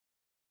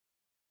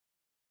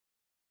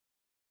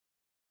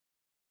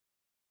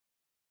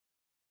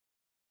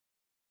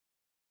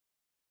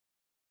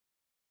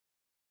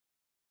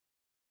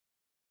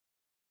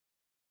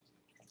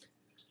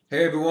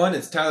Hey everyone,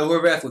 it's Tyler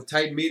Horvath with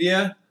Titan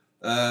Media,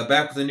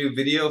 back with a new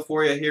video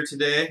for you here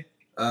today.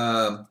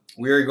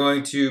 We are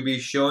going to be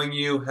showing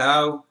you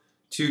how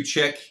to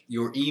check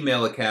your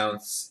email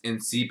accounts in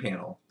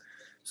cPanel.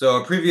 So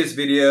a previous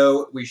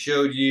video, we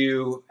showed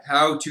you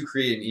how to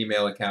create an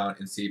email account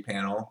in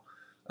cPanel.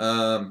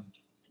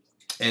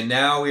 And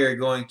now we are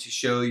going to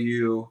show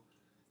you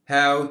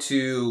how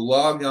to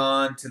log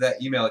on to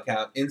that email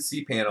account in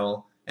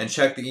cPanel and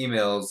check the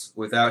emails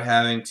without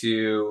having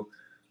to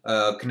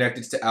connect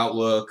it to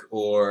Outlook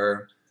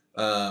or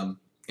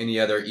any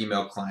other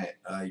email client.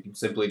 You can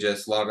simply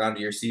just log on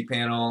to your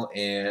cPanel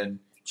and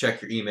check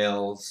your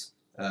emails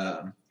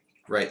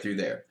right through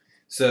there.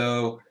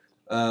 So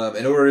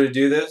in order to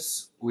do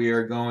this, we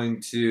are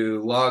going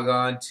to log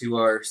on to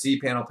our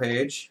cPanel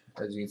page.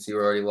 As you can see,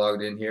 we're already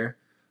logged in here.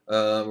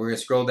 We're going to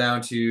scroll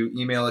down to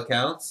email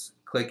accounts,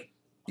 click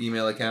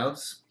email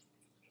accounts,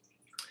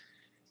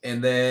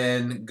 and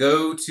then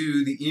go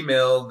to the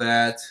email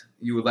that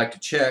you would like to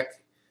check.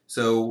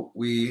 So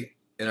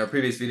in our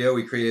previous video,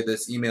 we created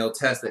this email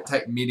test at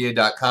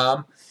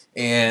titanmedia.com,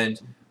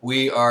 and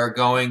we are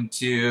going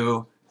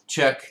to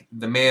check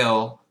the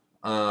mail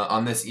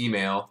on this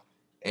email,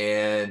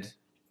 and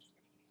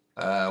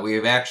we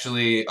have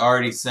actually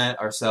already sent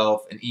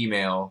ourselves an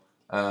email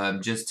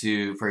just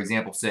to, for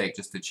example's sake,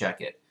 just to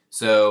check it.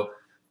 So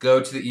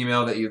go to the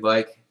email that you'd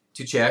like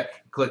to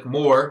check, click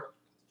More,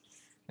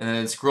 and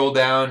then scroll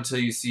down until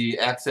you see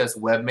Access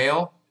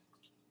Webmail.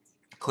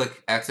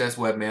 Click Access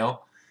Webmail,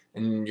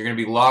 and you're going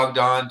to be logged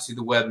on to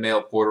the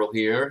Webmail portal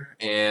here,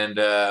 and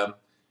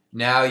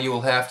now you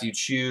will have to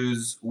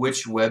choose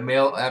which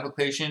Webmail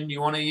application you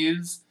want to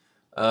use.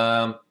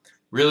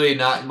 Really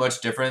not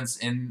much difference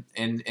in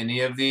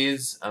any of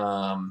these.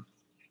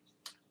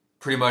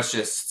 Pretty much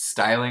just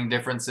styling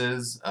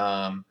differences.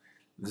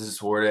 This is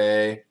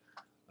Horde.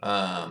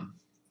 Go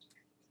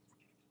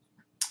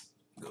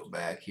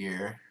back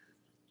here,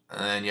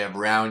 and then you have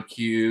round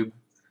cube,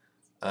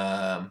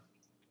 kind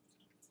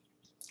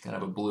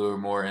of a blue or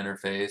more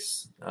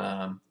interface,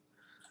 and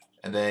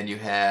then you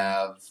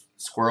have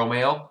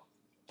SqurrelMail,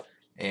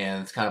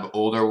 and it's kind of an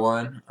older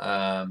one.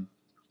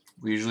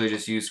 We usually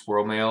just use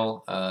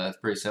SqurrelMail. It's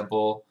pretty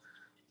simple.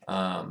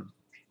 So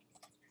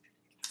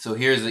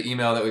here's the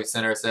email that we've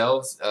sent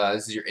ourselves.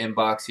 This is your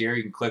inbox here.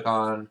 You can click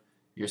on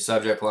your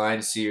subject line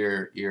to see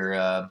your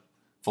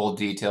full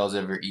details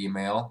of your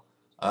email.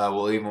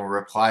 We'll even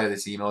reply to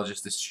this email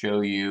just to show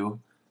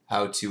you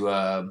how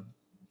to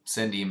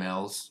send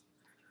emails.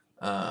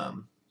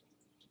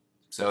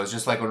 So it's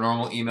just like a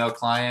normal email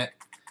client.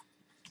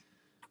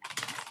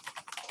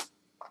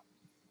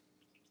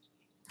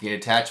 You can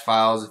attach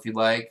files if you'd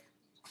like,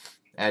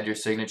 add your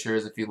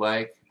signatures if you'd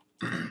like.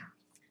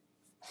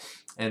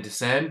 And to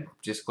send,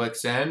 just click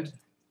send,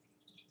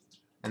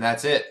 and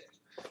that's it.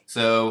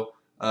 So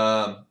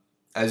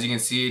as you can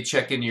see,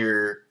 checking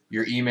your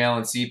email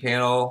in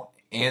cPanel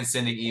and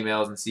sending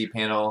emails in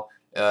cPanel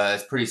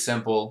is pretty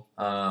simple.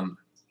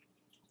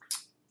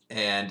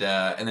 And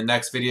in the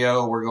next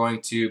video, we're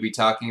going to be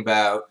talking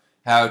about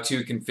how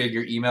to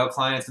configure email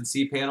clients in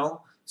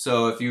cPanel.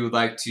 So if you would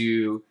like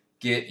to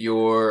get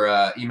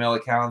your email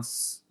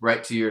accounts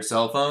right to your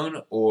cell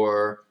phone,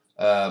 or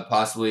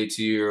possibly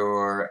to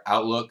your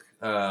Outlook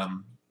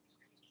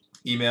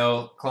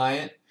email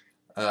client,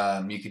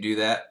 you can do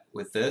that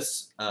with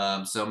this.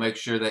 So make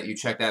sure that you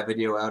check that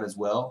video out as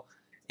well,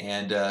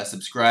 and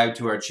subscribe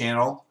to our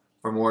channel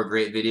for more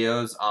great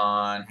videos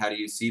on how to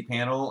use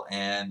cPanel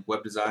and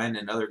web design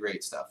and other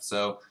great stuff.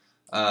 So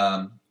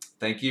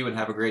thank you and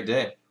have a great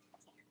day.